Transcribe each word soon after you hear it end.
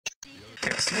We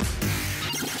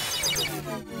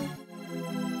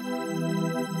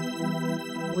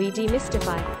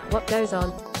demystify what goes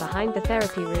on behind the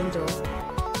therapy room door.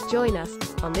 Join us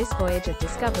on this voyage of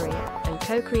discovery and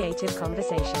co-creative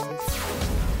conversations.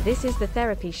 This is the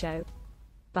Therapy Show,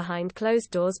 Behind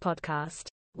Closed Doors podcast,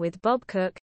 with Bob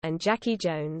Cooke and Jacci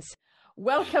Jones.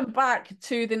 Welcome back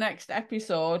to the next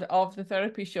episode of the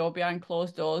Therapy Show Behind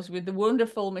Closed Doors with the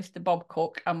wonderful Mr. Bob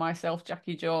Cooke and myself,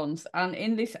 Jacci Jones. And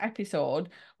in this episode,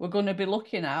 we're going to be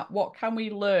looking at what can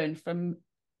we learn from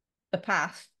the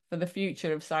past for the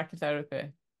future of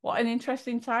psychotherapy. What an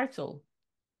interesting title.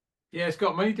 Yeah, it's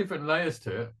got many different layers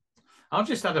to it. I've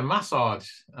just had a massage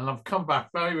and I've come back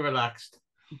very relaxed.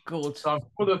 Good. So I'm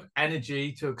full of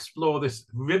energy to explore this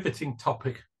riveting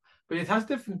topic, but it has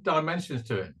different dimensions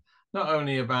to it. Not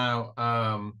only about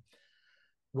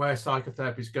where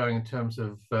psychotherapy is going in terms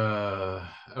of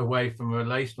away from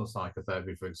relational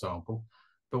psychotherapy, for example,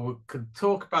 but we could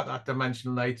talk about that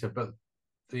dimension later. But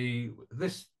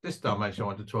this dimension I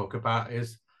want to talk about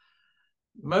is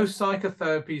most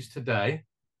psychotherapies today.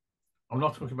 I'm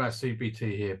not talking about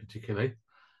CBT here particularly.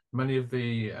 Many of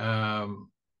the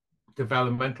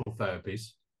developmental therapies,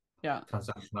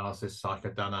 transaction analysis,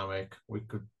 psychodynamic, we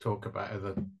could talk about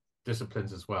other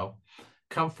disciplines as well,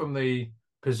 come from the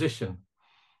position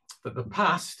that the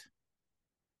past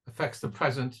affects the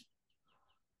present,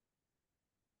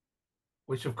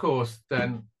 which of course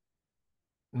then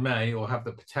may or have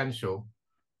the potential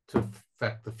to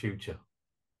affect the future.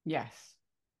 Yes.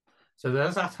 So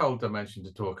there's that whole dimension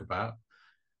to talk about,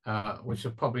 which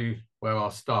is probably where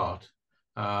I'll start.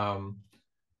 But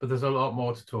there's a lot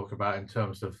more to talk about in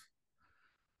terms of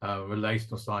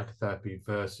relational psychotherapy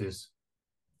versus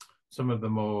some of the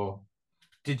more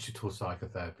digital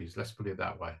psychotherapies, let's put it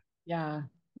that way. Yeah.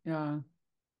 And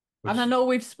I know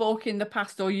we've spoken in the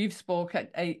past, or you've spoken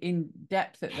in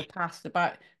depth at the past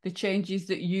about the changes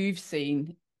that you've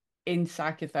seen in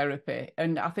psychotherapy.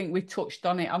 And I think we touched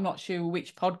on it, I'm not sure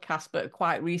which podcast, but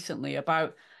quite recently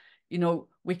about, you know,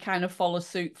 we kind of follow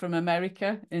suit from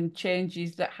America and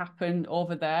changes that happen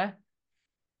over there.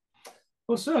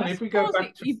 Well, certainly if we go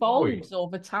back to evolves Freud,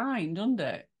 over time, doesn't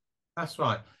it? That's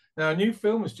right. Now, a new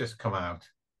film has just come out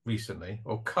recently,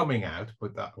 or coming out,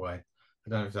 put that way. I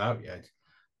don't know if it's out yet.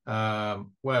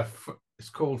 Where it's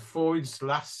called Freud's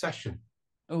Last Session.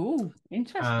 Oh,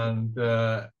 interesting.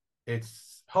 And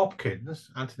it's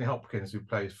Anthony Hopkins, who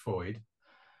plays Freud,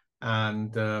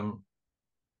 and a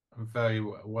very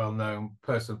well-known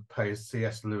person plays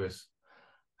C.S. Lewis,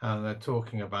 and they're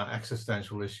talking about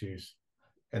existential issues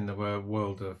in the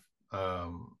world of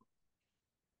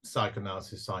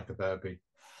psychoanalysis, psychotherapy.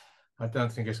 I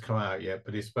don't think it's come out yet,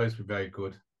 but it's supposed to be very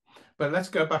good. But let's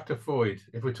go back to Freud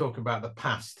if we're talking about the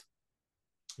past.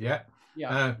 Yeah.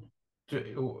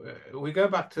 We go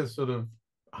back to sort of,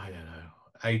 I don't know,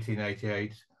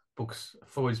 1888 books,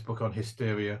 Freud's book on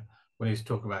hysteria, when he's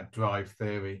talking about drive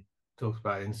theory, talks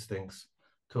about instincts,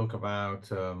 talk about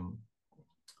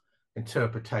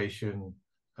interpretation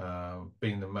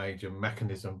being the major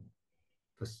mechanism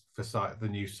for the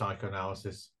new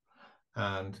psychoanalysis.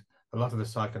 And a lot of the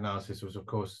psychoanalysis was, of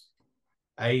course,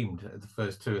 aimed at the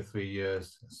first 2 or 3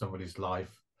 years of somebody's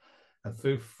life. And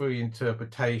through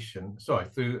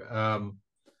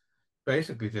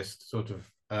basically just sort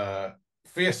of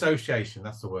free association,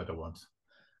 that's the word I want.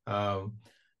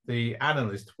 The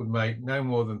analyst would make no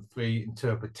more than 3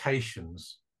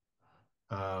 interpretations.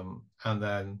 And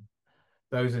then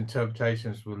those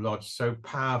interpretations were lodged so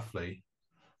powerfully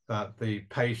that the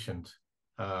patient,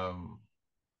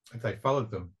 if they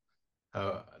followed them,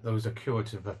 there was a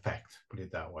curative effect, put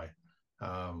it that way.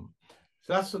 So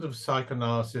that's sort of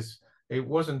psychoanalysis. It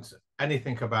wasn't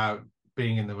anything about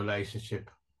being in the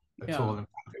relationship at all. In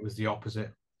fact, it was the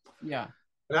opposite. Yeah.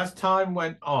 But as time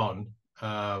went on,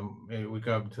 we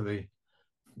go up to the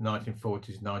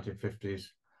 1940s,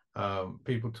 1950s,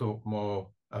 people talk more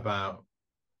about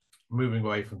moving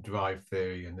away from drive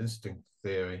theory and instinct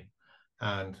theory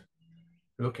and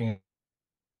looking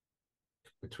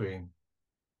between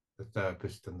the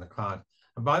therapist and the client.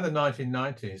 And by the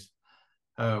 1990s,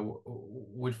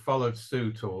 we'd followed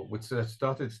suit, or we'd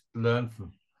started to learn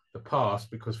from the past,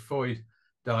 because Freud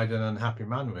died an unhappy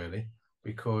man, really,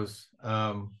 because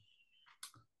a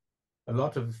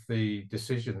lot of the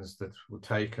decisions that were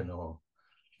taken, or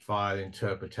via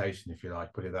interpretation, if you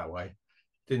like, put it that way,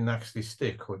 didn't actually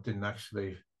stick, or didn't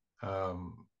actually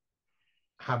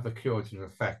have the curative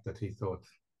effect that he thought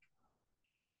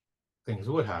things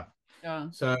would have. Yeah.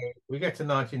 So we get to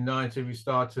 1990, we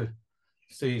start to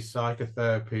see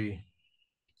psychotherapy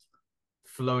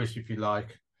flourish, if you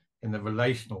like, in the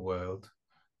relational world,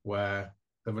 where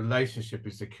the relationship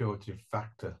is the curative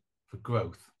factor for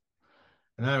growth.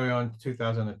 And now we're on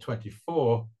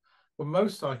 2024, well,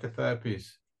 most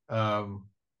psychotherapies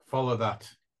follow that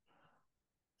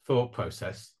thought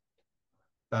process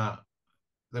that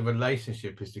the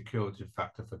relationship is the curative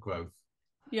factor for growth.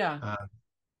 Yeah.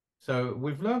 So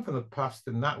we've learned from the past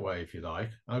in that way, if you like.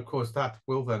 And of course, that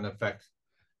will then affect,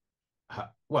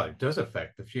 well, it does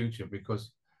affect the future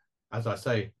because, as I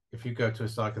say, if you go to a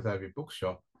psychotherapy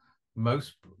bookshop,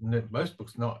 most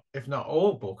books, not if not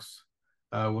all books,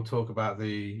 will talk about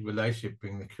the relationship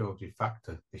being the curative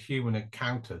factor, the human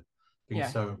encounter being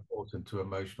so important to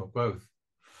emotional growth.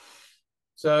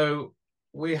 So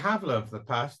we have learned from the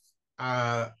past,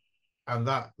 and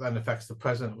that then affects the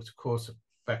present, which of course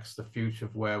affects the future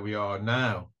of where we are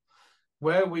now.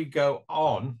 Where we go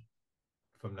on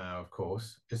from now, of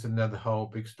course, is another whole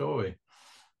big story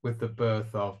with the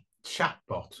birth of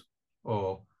chatbot,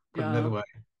 or put another way,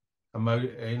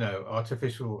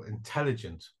 artificial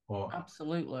intelligence, or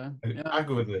absolutely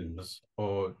algorithms,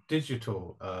 or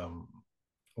digital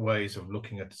ways of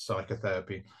looking at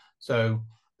psychotherapy. So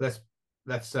let's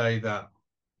say that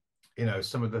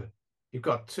you've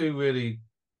got two really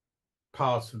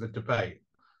parts of the debate.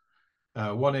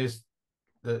 One is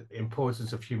the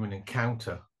importance of human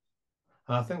encounter,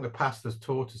 and I think the past has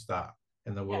taught us that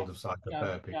in the world of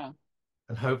psychotherapy,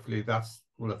 and hopefully that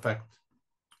will affect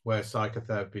where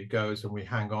psychotherapy goes, and we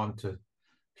hang on to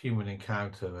human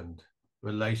encounter and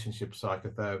relationship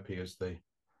psychotherapy as the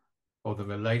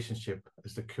relationship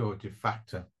as the curative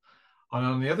factor. And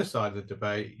on the other side of the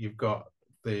debate, you've got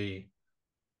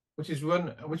which is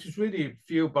really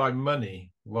fueled by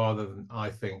money rather than, I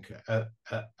think,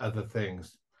 other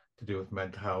things to do with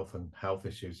mental health and health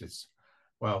issues. It's,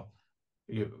 well,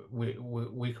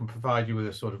 we can provide you with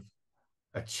a sort of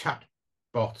a chat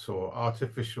bot or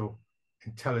artificial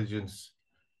intelligence,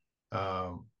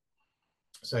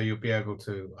 so you'll be able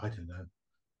to, I don't know,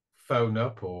 phone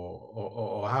up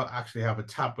or actually have a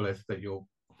tablet that you'll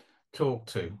talk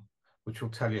to, which will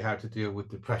tell you how to deal with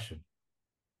depression.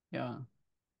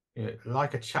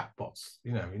 Like a chatbot.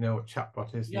 You know what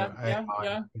chatbot is.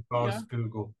 AI, advanced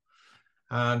Google,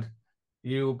 and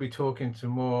you'll be talking to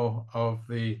more of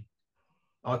the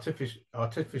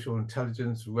artificial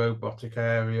intelligence, robotic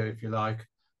area, if you like,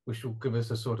 which will give us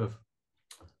a sort of,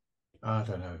 I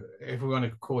don't know, if we want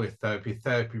to call it therapy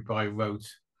by rote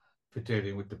for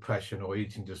dealing with depression or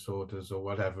eating disorders or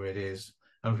whatever it is.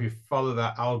 And if we follow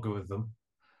that algorithm,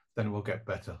 then we'll get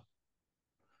better.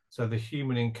 So the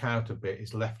human encounter bit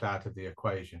is left out of the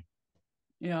equation.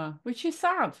 Yeah, which is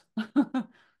sad.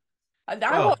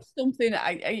 I watched something,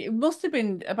 it must have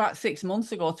been about 6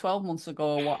 months ago, 12 months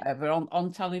ago or whatever,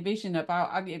 on television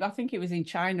about, I think it was in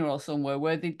China or somewhere,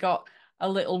 where they'd got a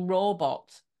little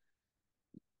robot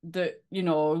that,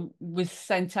 was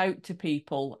sent out to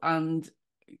people, and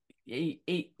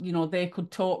they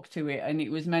could talk to it, and it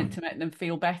was meant to make them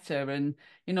feel better. And,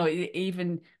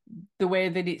 even the way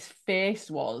that its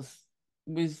face was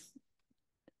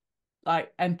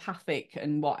like empathic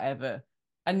and whatever.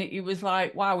 And it was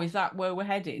like, wow, is that where we're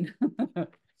heading?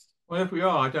 Well, if we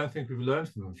are, I don't think we've learned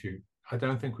from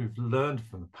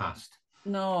the past.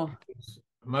 No. Because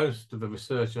most of the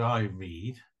research I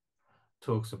read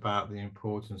talks about the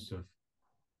importance of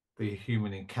the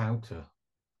human encounter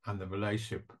and the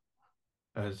relationship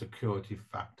as a curative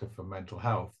factor for mental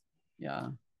health. Yeah.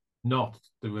 Not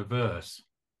the reverse.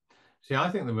 See,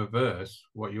 I think the reverse,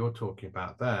 what you're talking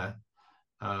about there,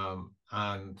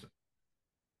 and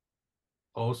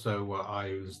also what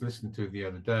I was listening to the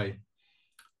other day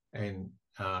in,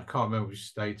 I can't remember which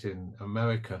state in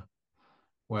America,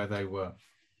 where they were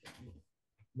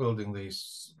building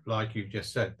these, like you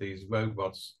just said, these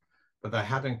robots, but they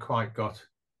hadn't quite got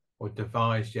or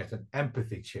devised yet an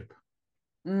empathy chip.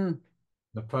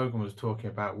 The program was talking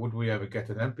about, would we ever get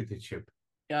an empathy chip?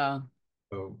 Yeah.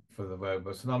 For the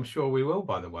robots, and I'm sure we will,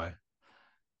 by the way.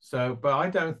 So, but I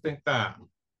don't think that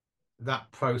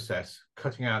process,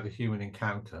 cutting out the human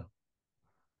encounter,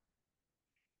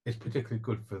 is particularly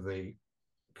good for the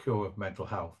cure of mental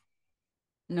health.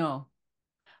 No.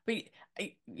 But,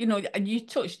 you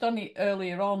touched on it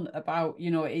earlier on about,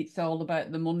 it's all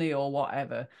about the money or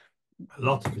whatever. A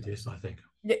lot of it is, I think.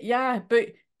 Yeah, but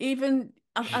even,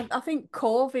 I think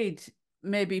COVID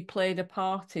maybe played a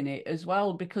part in it as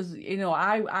well, because,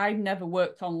 I never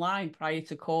worked online prior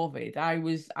to COVID. I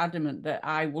was adamant that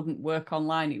I wouldn't work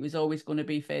online. It was always going to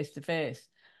be face to face.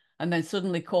 And then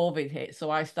suddenly COVID hit, so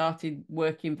I started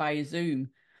working via Zoom.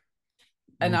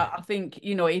 And I think,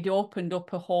 it opened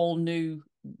up a whole new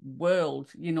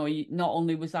world. Not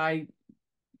only was I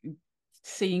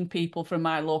seeing people from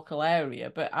my local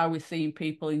area, but I was seeing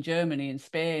people in Germany and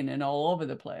Spain and all over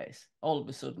the place all of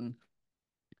a sudden.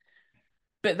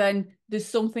 But then there's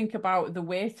something about the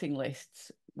waiting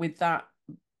lists with that,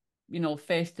 you know,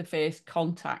 face-to-face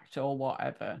contact or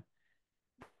whatever,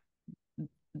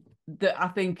 that I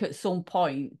think at some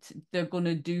point they're going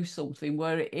to do something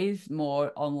where it is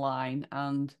more online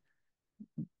and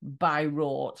by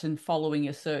rote and following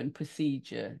a certain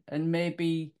procedure, and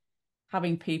maybe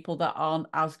having people that aren't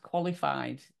as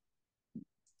qualified.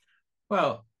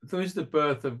 Well, there is the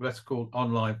birth of what's called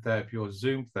online therapy or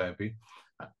Zoom therapy.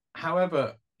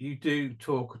 However, you do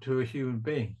talk to a human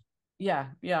being. Yeah,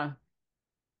 yeah.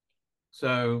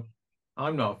 So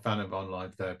I'm not a fan of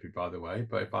online therapy, by the way,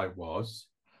 but if I was,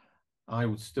 I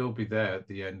would still be there at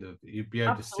the end of, you'd be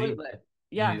able Absolutely. to see,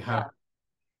 Yeah, you'd have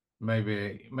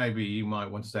maybe you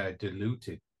might want to say a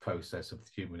diluted process of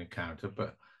the human encounter,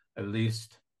 but at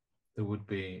least there would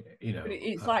be, you know. But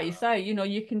it's like you say, you know,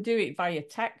 you can do it via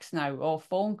text now or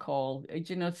phone call. Do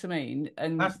you know what I mean?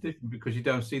 And that's different because you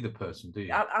don't see the person, do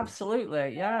you?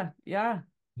 absolutely, yeah, yeah.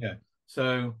 Yeah.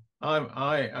 So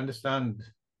I understand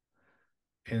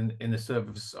in the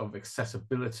service of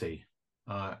accessibility,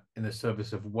 in the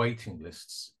service of waiting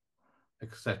lists,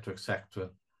 etc.,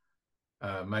 etc.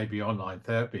 Maybe online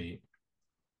therapy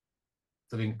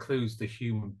that includes the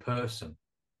human person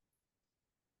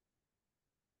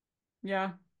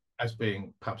Yeah, as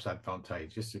being perhaps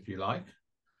advantageous, if you like.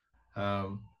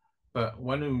 But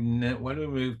when we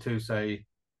move to, say,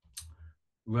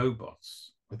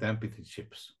 robots with empathy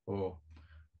chips, or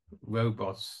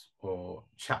robots or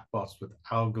chatbots with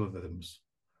algorithms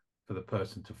for the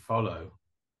person to follow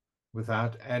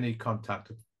without any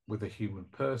contact with a human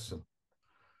person,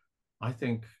 I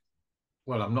think,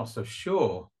 well, I'm not so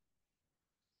sure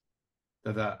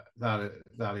that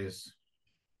is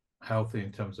healthy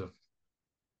in terms of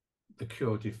the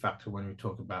curative factor when we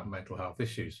talk about mental health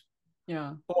issues.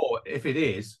 yeah. Or if it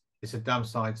is, it's a damn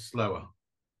sight slower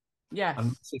and Yes.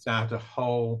 misses out a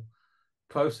whole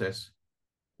process,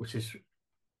 which is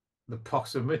the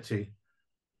proximity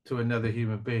to another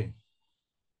human being.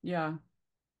 Yeah.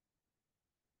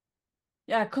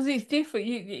 Yeah, because it's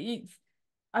different.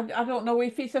 I don't know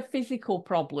if it's a physical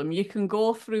problem. You can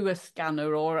go through a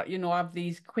scanner or, you know, have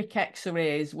these quick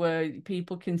X-rays where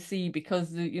people can see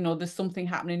because, you know, there's something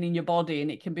happening in your body and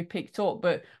it can be picked up.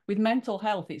 But with mental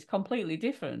health, it's completely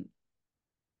different.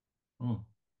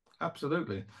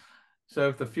 Absolutely. So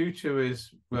if the future is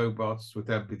robots with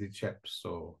empathy chips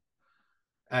or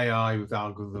AI with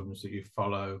algorithms that you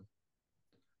follow,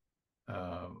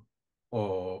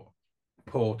 or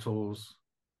portals,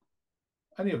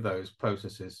 any of those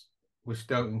processes which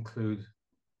don't include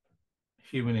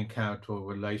human encounter or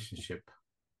relationship,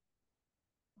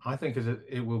 I think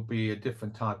it will be a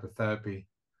different type of therapy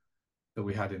that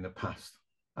we had in the past,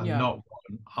 and Yeah. not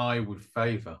one I would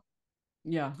favor.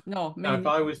 Yeah. No, Now, if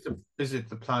me. I was to visit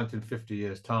the planet in 50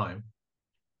 years' time,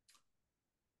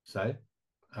 say,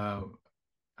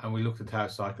 and we looked at how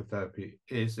psychotherapy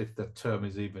is, if the term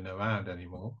is even around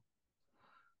anymore,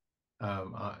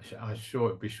 I'm sure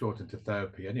it'd be shortened to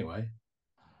therapy anyway.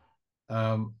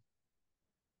 I'm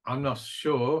not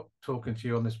sure, talking to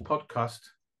you on this podcast,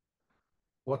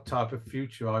 what type of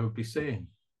future I would be seeing.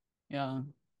 Yeah.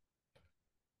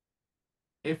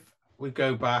 If we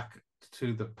go back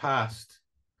to the past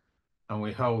and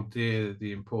we hold dear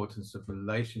the importance of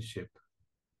relationship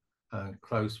and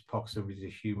close proximity to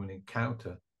human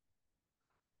encounter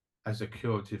as a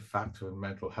curative factor in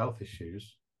mental health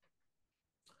issues,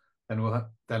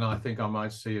 then I think I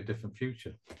might see a different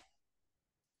future.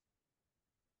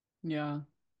 Yeah.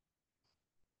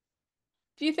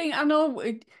 Do you think, I know,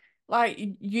 like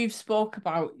you've spoke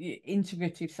about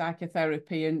integrative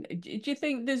psychotherapy, and do you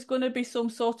think there's going to be some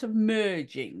sort of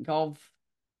merging of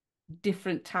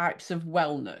different types of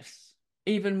wellness,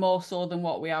 even more so than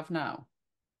what we have now?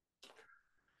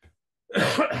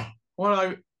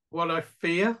 what I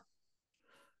fear,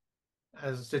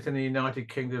 as I sit in the United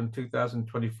Kingdom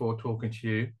 2024 talking to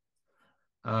you,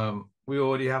 we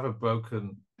already have a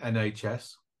broken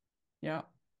NHS. Yeah.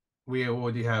 We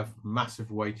already have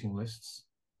massive waiting lists.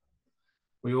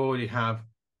 We already have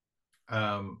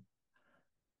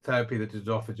therapy that is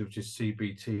offered, which is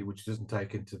CBT, which doesn't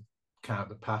take into account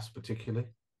the past particularly.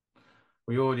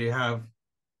 We already have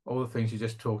all the things you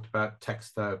just talked about: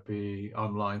 text therapy,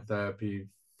 online therapy,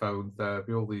 phone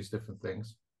therapy, all these different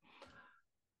things.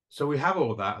 So we have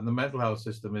all that, and the mental health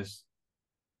system is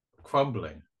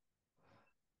crumbling.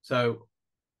 So,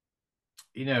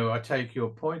 you know, I take your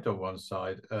point on one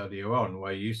side earlier on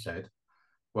where you said,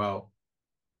 well,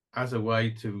 as a way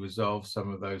to resolve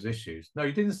some of those issues. No,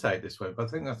 you didn't say it this way, but I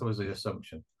think that was the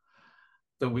assumption,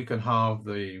 that we can halve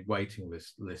the waiting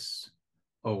lists,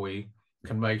 or we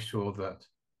can make sure that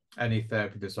any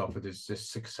therapy that's offered is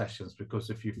just 6 sessions, because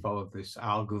if you follow this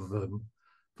algorithm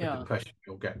for depression,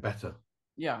 you'll get better.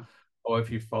 Yeah. Or if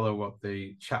you follow what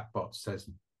the chatbot says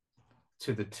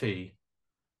to the T,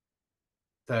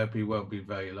 therapy won't be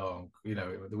very long. You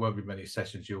know, there won't be many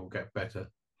sessions, you'll get better.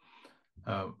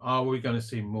 Are we going to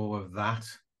see more of that,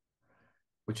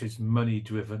 which is money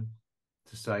driven,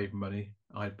 to save money?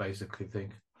 I basically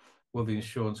think. Will the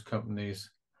insurance companies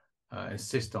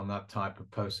insist on that type of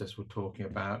process we're talking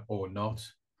about, or not?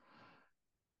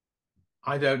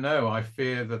 I don't know. I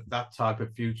fear that that type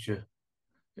of future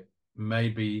may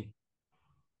be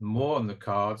more on the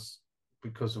cards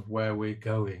because of where we're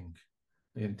going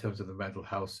in terms of the mental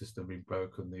health system being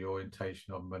broken, the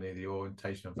orientation on money, the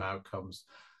orientation of outcomes,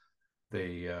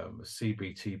 the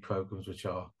CBT programs, which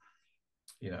are,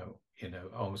 you know,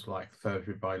 almost like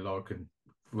therapy by log and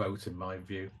rote, in my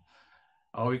view.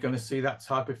 Are we going to see that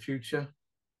type of future?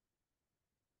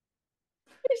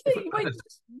 When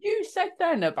you said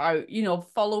then about, you know,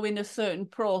 following a certain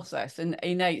process and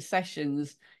in 8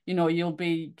 sessions, you know, you'll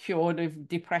be cured of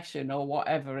depression or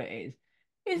whatever it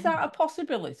is that a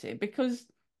possibility? Because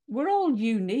we're all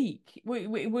unique.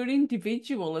 We're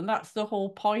individual, and that's the whole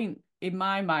point in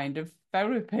my mind of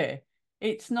therapy.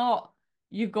 It's not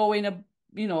you go in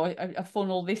a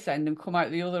funnel this end and come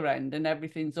out the other end and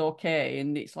everything's okay,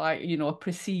 and it's like, you know, a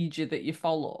procedure that you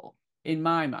follow, in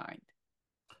my mind.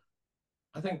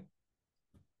 I think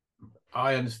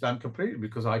I understand completely,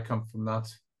 because I come from that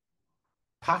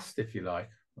past, if you like,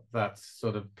 that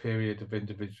sort of period of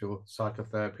individual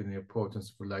psychotherapy and the importance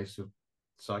of relational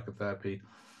psychotherapy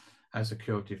as a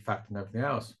curative factor and everything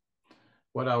else.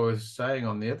 What I was saying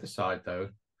on the other side, though,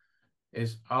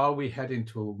 is, are we heading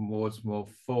towards more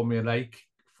formulaic,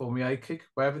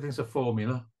 where everything's a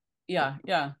formula? Yeah.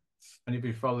 And if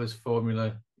you follow this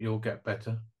formula, you'll get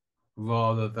better,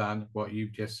 rather than what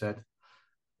you've just said,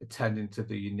 attending to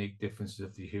the unique differences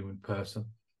of the human person,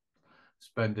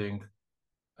 spending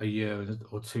a year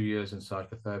or 2 years in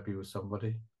psychotherapy with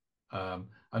somebody,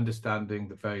 understanding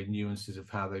the very nuances of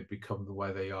how they become the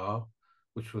way they are,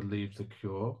 which will lead to the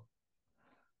cure.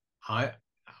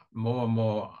 More and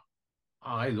more,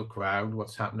 I look around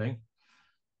what's happening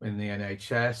in the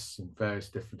NHS and various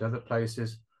different other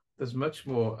places. There's much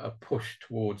more a push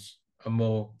towards a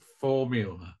more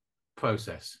formula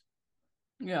process.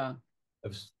 Yeah.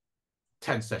 Of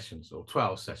 10 sessions or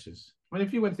 12 sessions. I mean,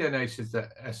 if you went to the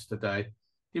NHS today,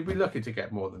 you'd be lucky to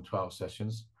get more than 12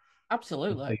 sessions.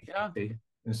 Absolutely.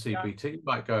 In CBT, you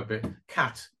might go a bit.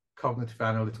 CAT, cognitive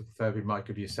analytical therapy, might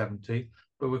give you 70,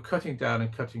 but we're cutting down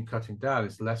and cutting down.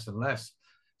 It's less and less.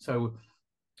 So,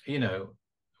 you know,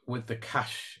 with the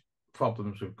cash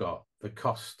problems we've got, the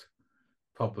cost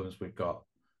problems we've got,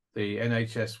 the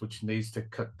NHS, which needs to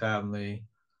cut down the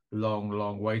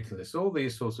long waiting list, all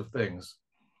these sorts of things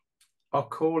are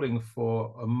calling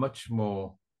for a much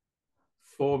more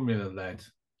formula-led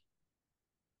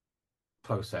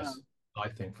process, I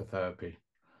think, for therapy,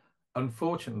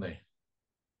 unfortunately.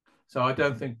 So I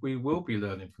don't think we will be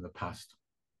learning from the past.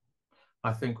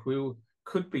 I think we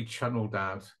could be channeled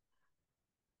out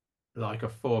like a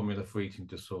formula for eating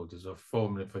disorders, or a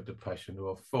formula for depression,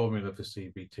 or a formula for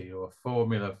CBT, or a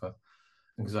formula for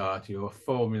anxiety, or a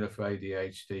formula for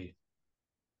ADHD.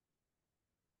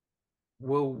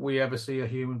 Will we ever see a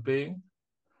human being,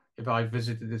 if I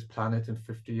visited this planet in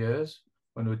 50 years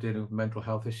when we're dealing with mental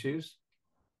health issues?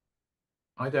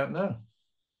 I don't know.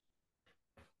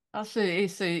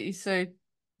 It's a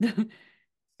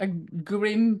a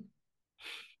grim,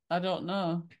 I don't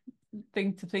know,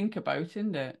 thing to think about,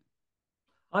 isn't it?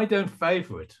 I don't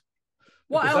favour it.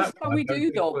 What else can we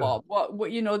do though, Bob?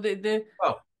 What you know, the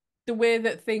way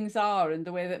that things are and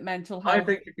the way that mental health. I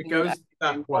think if it goes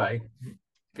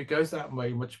that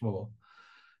way, much more,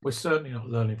 we're certainly not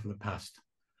learning from the past.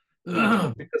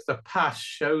 Because the past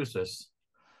shows us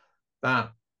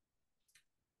that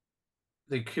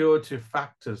the curative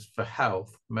factors for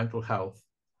health, mental health,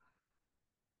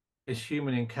 is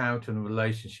human encounter and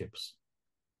relationships,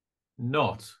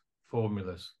 not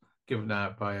formulas given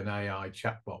out by an AI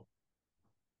chatbot.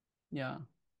 Yeah.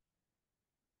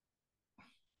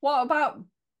 What about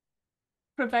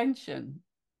prevention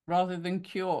rather than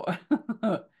cure?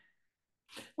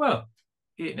 Well,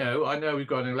 you know, I know we've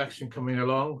got an election coming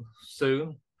along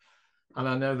soon, and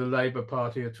I know the Labour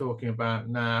Party are talking about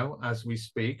now, as we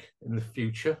speak, in the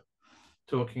future,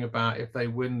 talking about if they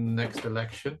win the next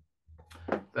election,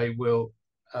 they will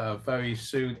very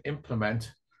soon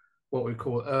implement what we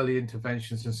call early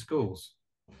interventions in schools.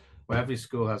 where every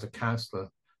school has a counsellor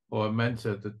or a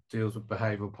mentor that deals with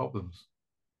behavioural problems.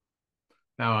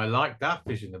 Now, I like that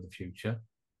vision of the future.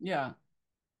 Yeah.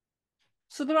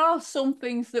 So there are some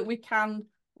things that we can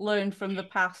learn from the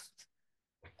past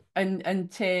and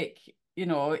take, you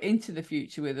know, into the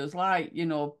future with us, like, you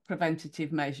know,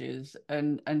 preventative measures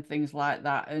and things like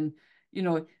that. And, you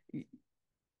know,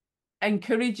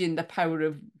 encouraging the power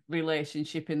of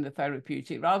relationship in the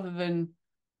therapeutic rather than,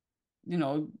 you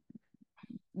know,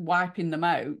 wiping them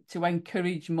out, to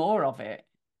encourage more of it.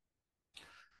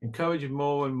 Encouraging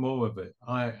more and more of it.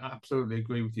 I absolutely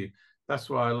agree with you. That's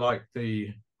why I like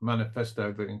the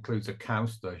manifesto that includes a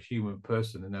counsellor, a human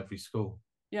person in every school.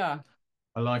 Yeah.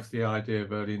 I like the idea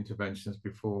of early interventions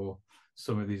before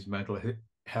some of these mental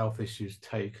health issues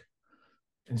take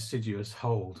insidious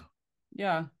hold.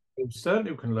 Yeah.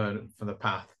 Certainly we can learn from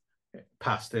the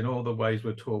past in all the ways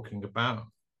we're talking about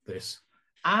this.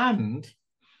 And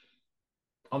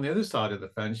on the other side of the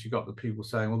fence, you've got the people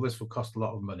saying, well, this will cost a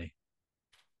lot of money.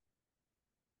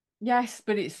 Yes,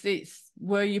 but it's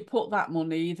where you put that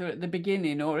money, either at the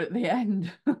beginning or at the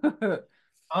end.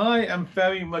 I am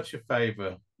very much a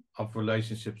favour of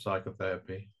relationship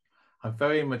psychotherapy. I'm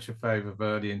very much a favour of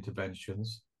early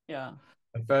interventions. Yeah.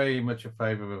 I'm very much a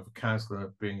favour of a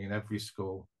counsellor being in every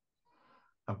school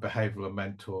and behavioural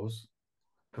mentors,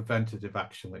 preventative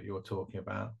action that you're talking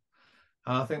about.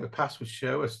 And I think the past would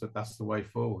show us that that's the way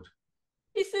forward.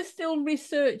 Is there still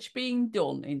research being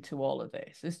done into all of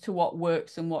this as to what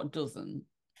works and what doesn't?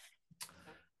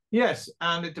 Yes,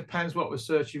 and it depends what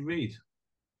research you read.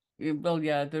 Well,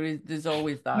 yeah, there's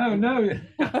always that. No.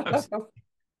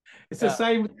 It's Yeah. the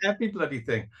same with every bloody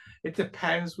thing. It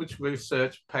depends which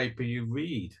research paper you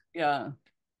read. Yeah.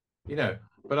 You know,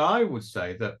 but I would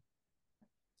say that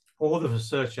all the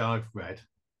research I've read,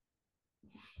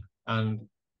 and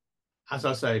as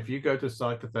I say, if you go to a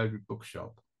psychotherapy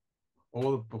bookshop,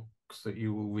 all the books that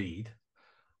you will read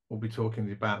will be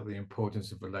talking about the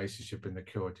importance of relationship in the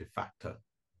curative factor.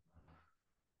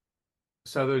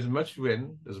 So there's much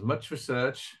written, there's much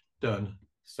research done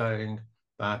saying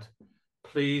that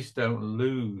please don't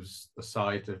lose the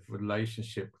sight of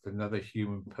relationship with another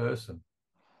human person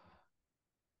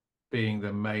being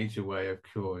the major way of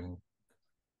curing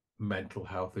mental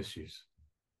health issues.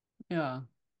 Yeah.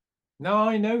 Now,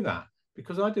 I know that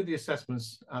because I did the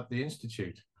assessments at the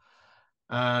Institute.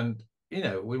 And, you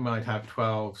know, we might have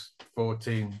 12,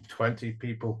 14, 20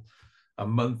 people a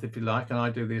month, if you like, and I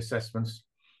do the assessments.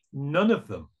 None of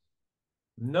them,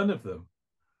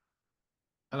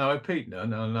 and I repeat,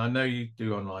 none, and I know you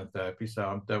do online therapy, so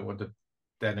I don't want to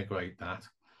denigrate that,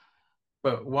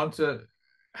 but want to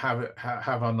have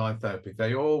online therapy.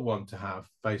 They all want to have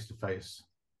face-to-face.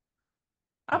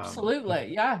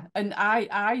 Absolutely, yeah. And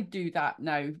I do that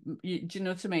now. Do you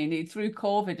know what I mean? Through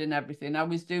COVID and everything, I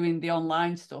was doing the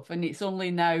online stuff, and it's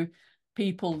only now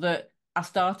people that I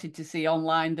started to see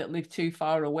online that live too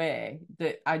far away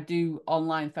that I do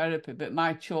online therapy. But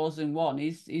my chosen one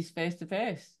is face to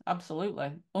face.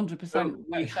 Absolutely, 100%.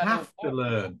 We have to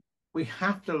learn. We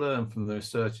have to learn from the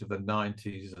research of the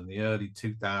 90s and the early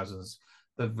 2000s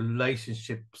that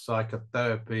relationship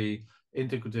psychotherapy,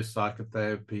 integrative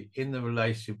psychotherapy in the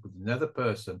relationship with another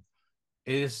person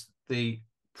is the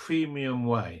premium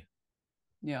way,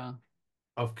 yeah,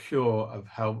 of cure of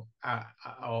health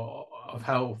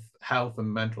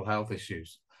and mental health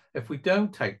issues. If we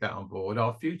don't take that on board,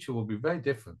 our future will be very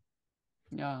different.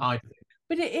 Yeah, I think.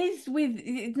 but it's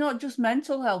not just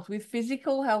mental health, with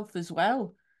physical health as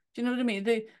well. Do you know what I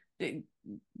mean?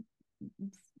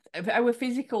 Our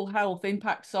physical health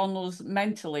impacts on us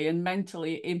mentally, and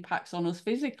mentally impacts on us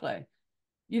physically.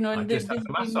 You know, I and just had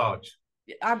a massage.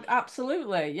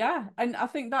 Absolutely, yeah. And I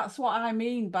think that's what I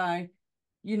mean by,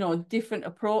 you know, different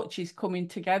approaches coming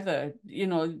together, you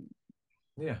know,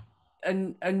 yeah,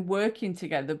 and working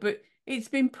together. But it's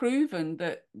been proven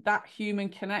that that human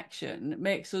connection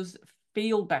makes us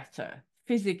feel better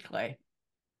physically.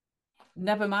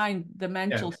 Never mind the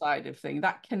mental side of things.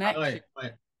 That connection.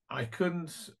 I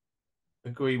couldn't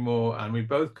agree more. And we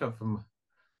both come from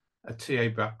a TA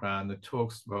background that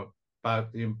talks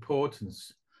about the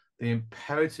importance, the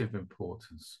imperative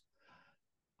importance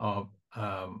of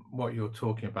what you're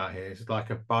talking about here. It's like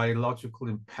a biological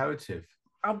imperative.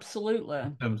 Absolutely.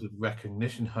 In terms of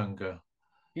recognition hunger.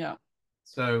 Yeah.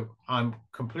 So I'm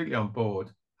completely on board.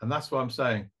 And that's what I'm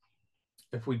saying.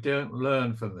 If we don't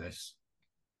learn from this,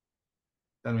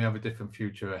 then we have a different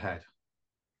future ahead,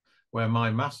 where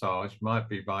my massage might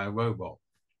be by a robot.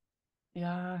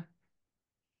 Yeah.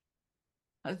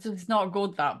 It's not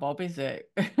good, that, Bob, is it?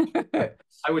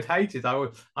 I would hate it.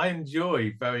 I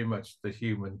enjoy very much the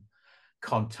human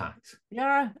contact.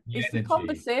 Yeah, it's the energy.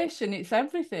 conversation. It's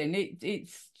everything.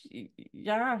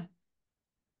 Yeah.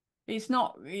 It's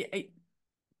not.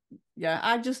 Yeah,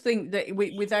 I just think that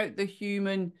without the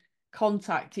human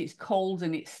contact, it's cold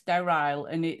and it's sterile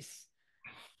and it's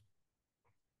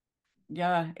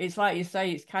like you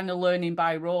say, it's kind of learning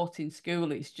by rote in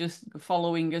school. It's just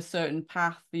following a certain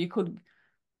path. You could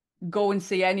go and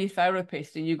see any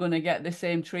therapist and you're going to get the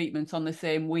same treatment on the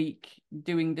same week,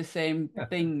 doing the same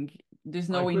thing. There's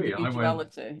no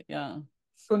individuality.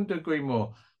 Couldn't agree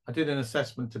more. I did an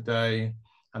assessment today,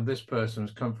 and this person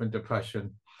was come from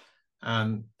depression,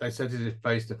 and they said, is it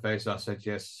face to face? I said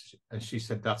yes, and she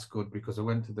said that's good, because I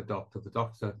went to the doctor. The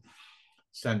doctor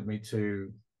sent me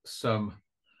to some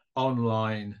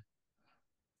online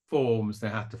forms they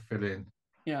had to fill in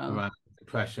around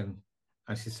depression,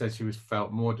 and she said she was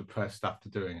felt more depressed after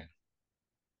doing it,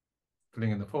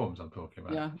 filling in the forms I'm talking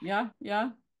about. Yeah.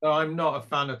 So I'm not a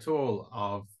fan at all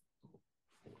of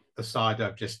the side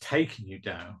I've just taken you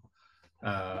down,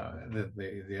 the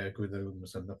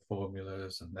algorithms and the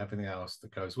formulas and everything else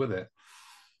that goes with it.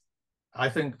 I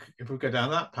think if we go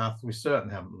down that path, we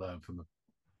certainly haven't learned from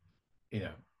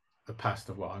the past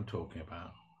of what I'm talking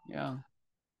about. Yeah.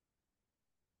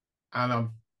 And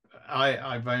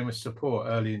I very much support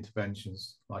early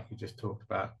interventions, like you just talked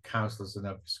about, counsellors in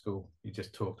every school you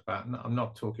just talked about. And I'm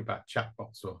not talking about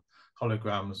chatbots or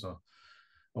holograms or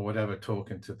whatever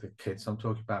talking to the kids. I'm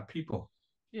talking about people.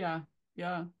 Yeah.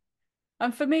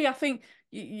 And for me, I think,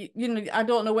 I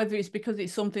don't know whether it's because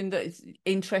it's something that's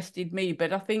interested me,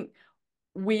 but I think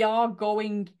we are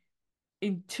going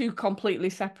in two completely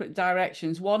separate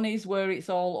directions. One is where it's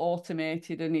all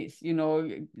automated and it's,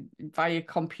 via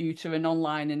computer and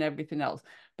online and everything else.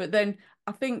 But then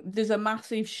I think there's a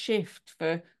massive shift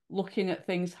for looking at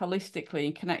things holistically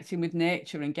and connecting with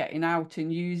nature and getting out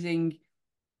and using,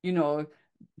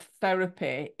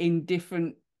 therapy in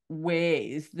different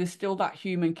ways. There's still that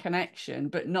human connection,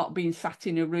 but not being sat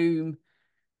in a room.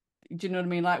 Do you know what I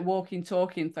mean? Like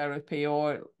talking therapy,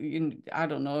 or I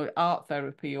don't know, art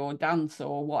therapy or dance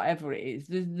or whatever it is.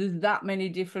 There's that many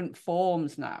different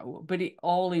forms now, but it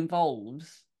all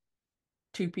involves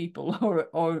two people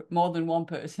or more than one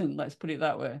person. Let's put it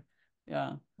that way.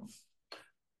 Yeah. And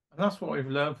that's what we've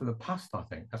learned from the past, I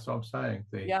think. That's what I'm saying.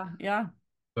 Yeah.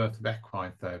 Birth of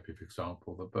equine therapy, for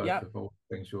example, the birth of all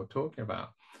the things you're talking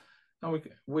about. And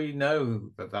we know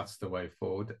that that's the way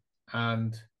forward.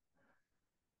 And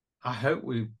I hope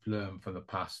we've learned from the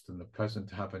past and the present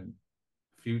to have a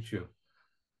future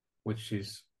which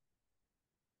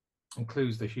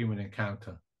includes the human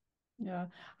encounter. Yeah.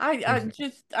 I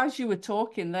just, as you were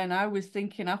talking then, I was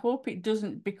thinking, I hope it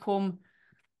doesn't become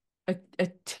a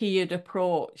tiered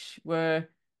approach where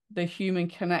the human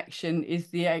connection is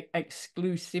the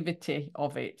exclusivity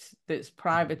of it that's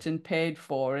private and paid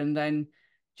for. And then, do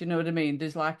you know what I mean?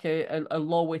 There's like a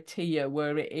lower tier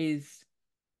where it is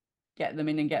get them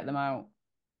in and get them out.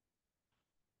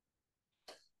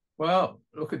 Well,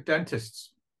 look at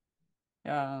dentists.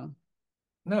 Yeah.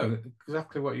 No,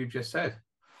 exactly what you just said.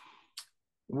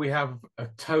 We have a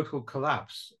total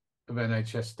collapse of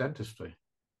NHS dentistry.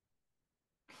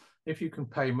 If you can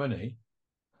pay money,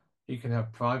 you can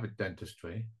have private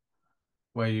dentistry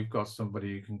where you've got somebody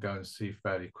you can go and see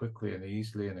fairly quickly and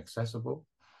easily and accessible,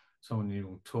 someone who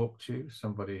will talk to you,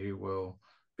 somebody who will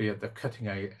be at the cutting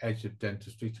edge of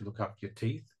dentistry to look after your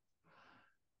teeth.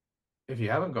 If you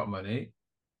haven't got money,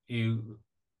 you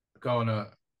go on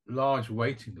a large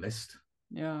waiting list.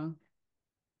 Yeah.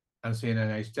 And see an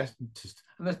NHS dentist.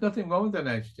 And there's nothing wrong with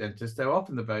NHS dentists. They're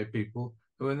often the very people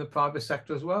who are in the private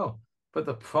sector as well. But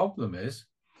the problem is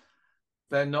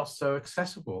they're not so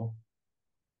accessible.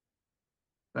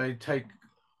 They take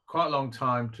quite a long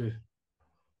time to,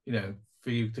 for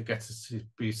you to get to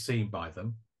be seen by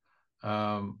them.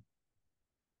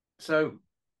 So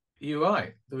you're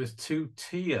right. There is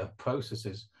two-tier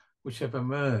processes which have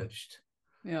emerged.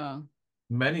 Yeah.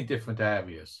 Many different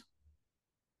areas.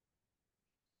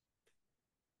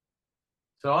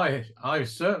 So I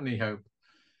certainly hope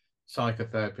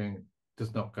psychotherapy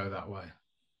does not go that way.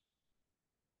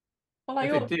 Well,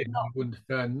 if it did, we wouldn't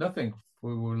learn nothing.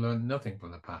 We will learn nothing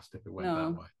from the past if it went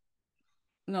that way.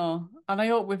 No, and I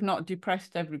hope we've not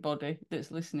depressed everybody that's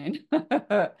listening.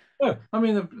 No, I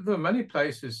mean, there are many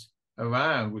places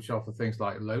around which offer things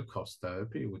like low-cost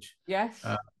therapy, which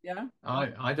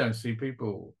I don't see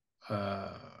people.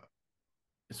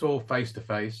 It's all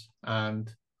face-to-face,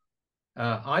 and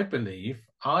I believe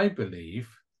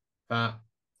that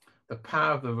the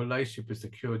power of the relationship as the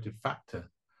curative factor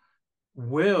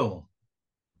will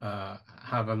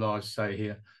have a large say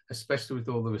here, especially with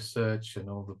all the research and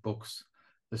all the books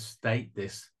that state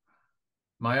this.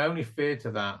 My only fear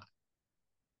to that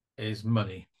is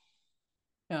money.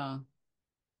 Yeah.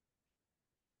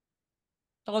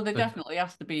 So there definitely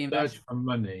has to be investment. Search for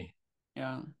money.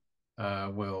 Yeah.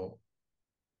 Will,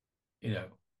 you know,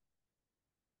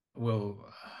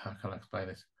 how can I explain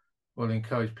this? Will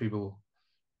encourage people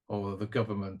or the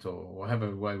government or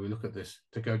whatever way we look at this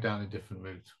to go down a different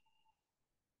route.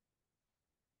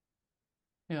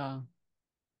 Yeah.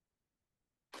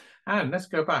 And let's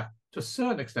go back to a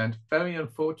certain extent. Very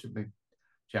unfortunately,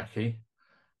 Jackie,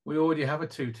 we already have a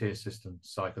 2-tier system,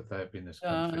 psychotherapy in this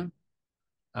country.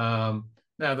 Now,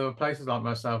 there are places like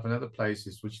myself and other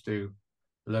places which do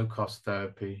low-cost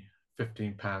therapy,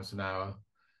 £15 an hour.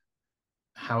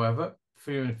 However,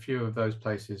 fewer and fewer of those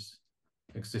places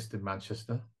exist in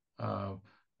Manchester.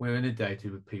 We're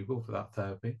inundated with people for that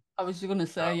therapy. I was going to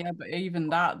say, yeah, but even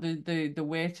that, the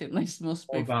waiting list must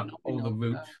be phenomenal. All the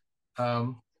route.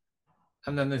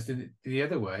 And then there's the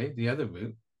other way, the other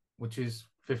route, which is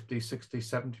 50, 60,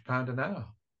 £70 an hour.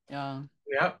 Yeah.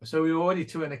 Yeah. So we already,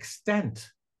 to an extent,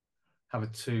 have a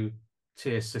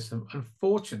 2-tier system.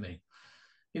 Unfortunately,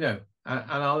 you know,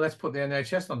 and let's put the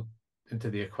NHS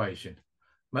into the equation.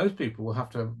 Most people will have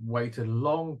to wait a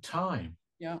long time.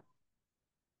 Yeah.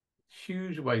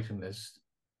 Huge waiting list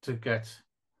to get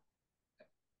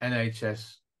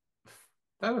NHS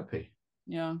therapy.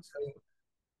 Yeah. So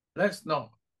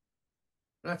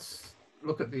let's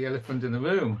look at the elephant in the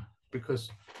room, because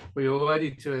we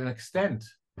already, to an extent,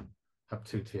 have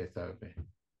 2-tier therapy.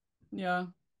 Yeah.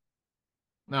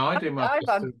 Now, I do my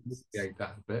best to mitigate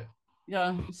that a bit.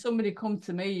 Yeah. Somebody come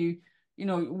to me, you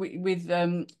know, with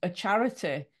a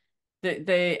charity that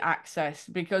they access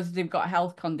because they've got a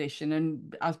health condition,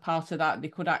 and as part of that, they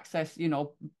could access, you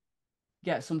know,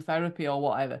 get some therapy or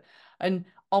whatever. And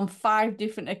on 5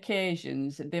 different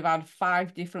occasions, they've had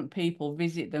 5 different people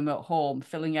visit them at home,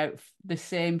 filling out the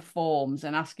same forms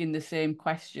and asking the same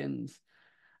questions.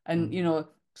 And, you know,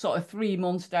 sort of 3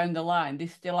 months down the line, they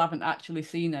still haven't actually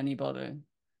seen anybody.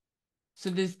 So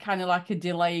there's kind of like a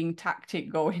delaying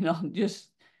tactic going on. Just,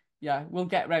 yeah, we'll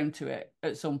get round to it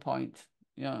at some point.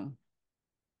 Yeah.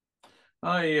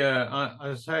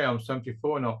 I say I'm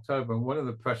 74 in October, and one of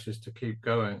the pressures to keep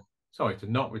going,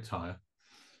 to not retire,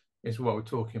 is what we're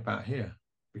talking about here,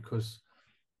 because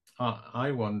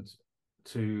I want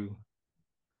to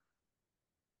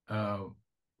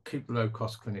keep the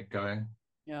low-cost clinic going.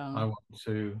 Yeah. I want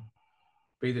to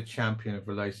be the champion of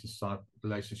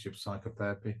relationship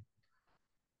psychotherapy.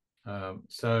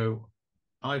 So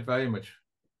I very much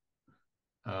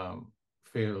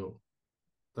feel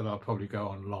that I'll probably go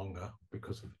on longer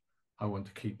because I want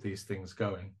to keep these things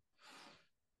going.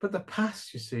 But the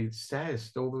past, you see,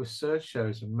 says, all the research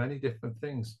shows, and many different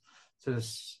things. So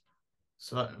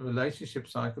relationship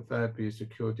psychotherapy is a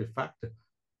curative factor.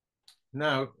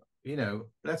 Now, you know,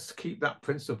 let's keep that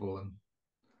principle,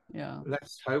 and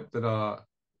let's hope that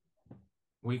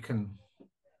we can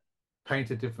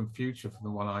paint a different future from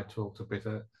the one I talked a bit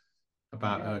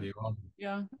about earlier on.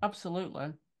 Yeah,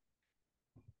 absolutely.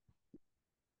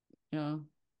 Yeah.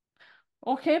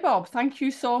 Okay, Bob, thank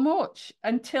you so much.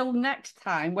 Until next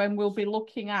time, when we'll be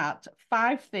looking at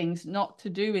 5 things not to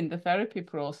do in the therapy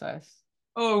process.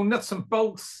 Oh, nuts and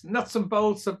bolts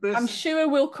of this. I'm sure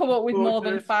we'll come up with more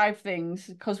than 5 things,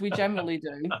 because we generally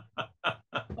do.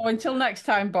 So until next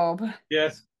time, Bob.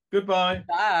 Yes. Goodbye.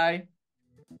 Bye.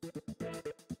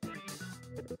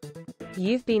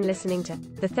 You've been listening to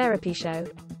The Therapy Show,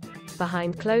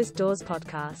 Behind Closed Doors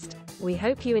podcast. We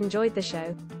hope you enjoyed the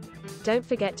show. Don't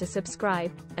forget to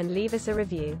subscribe and leave us a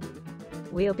review.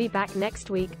 We'll be back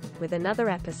next week with another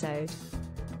episode.